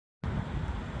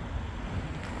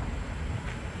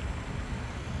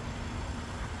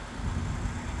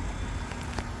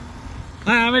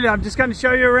I'm just going to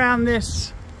show you around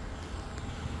this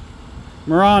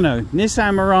Murano,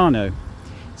 Nissan Murano.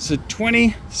 It's a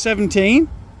 2017,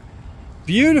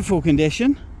 beautiful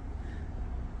condition,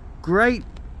 great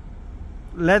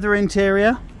leather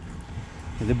interior.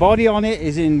 The body on it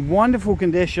is in wonderful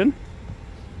condition.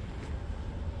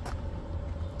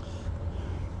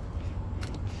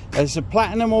 It's a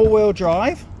platinum all-wheel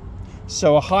drive,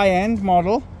 so a high-end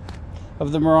model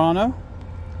of the Murano.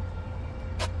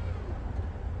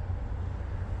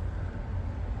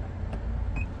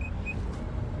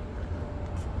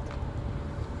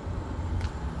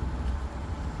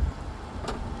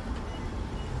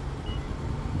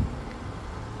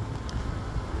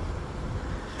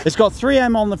 It's got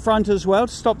 3M on the front as well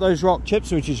to stop those rock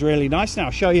chips, which is really nice. Now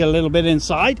I'll show you a little bit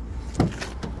inside.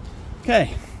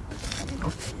 Okay.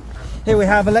 Here we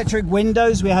have electric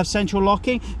windows, we have central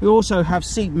locking, we also have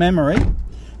seat memory.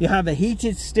 You have a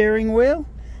heated steering wheel.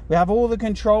 We have all the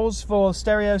controls for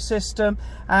stereo system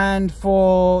and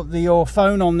for your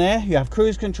phone on there. You have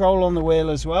cruise control on the wheel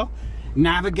as well.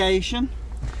 Navigation.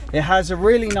 It has a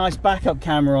really nice backup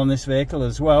camera on this vehicle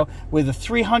as well, with a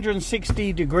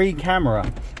 360-degree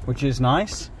camera, which is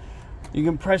nice. You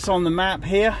can press on the map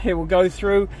here, it will go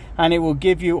through and it will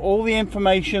give you all the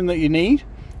information that you need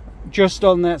just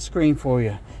on that screen for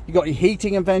you. You've got your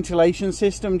heating and ventilation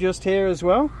system just here as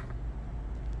well.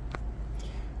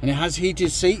 And it has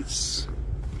heated seats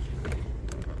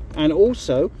and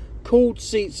also cooled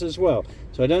seats as well.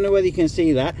 So I don't know whether you can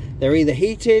see that. They're either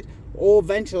heated or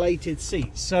ventilated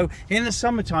seats. So in the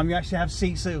summertime you actually have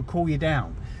seats that will cool you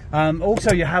down.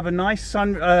 Also you have a nice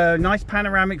nice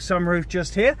panoramic sunroof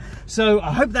just here. So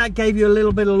I hope that gave you a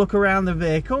little bit of look around the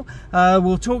vehicle.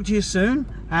 We'll talk to you soon,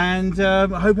 and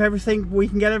I hope we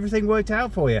can get everything worked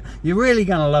out for you. You're really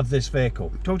going to love this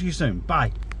vehicle. Talk to you soon.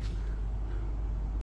 Bye.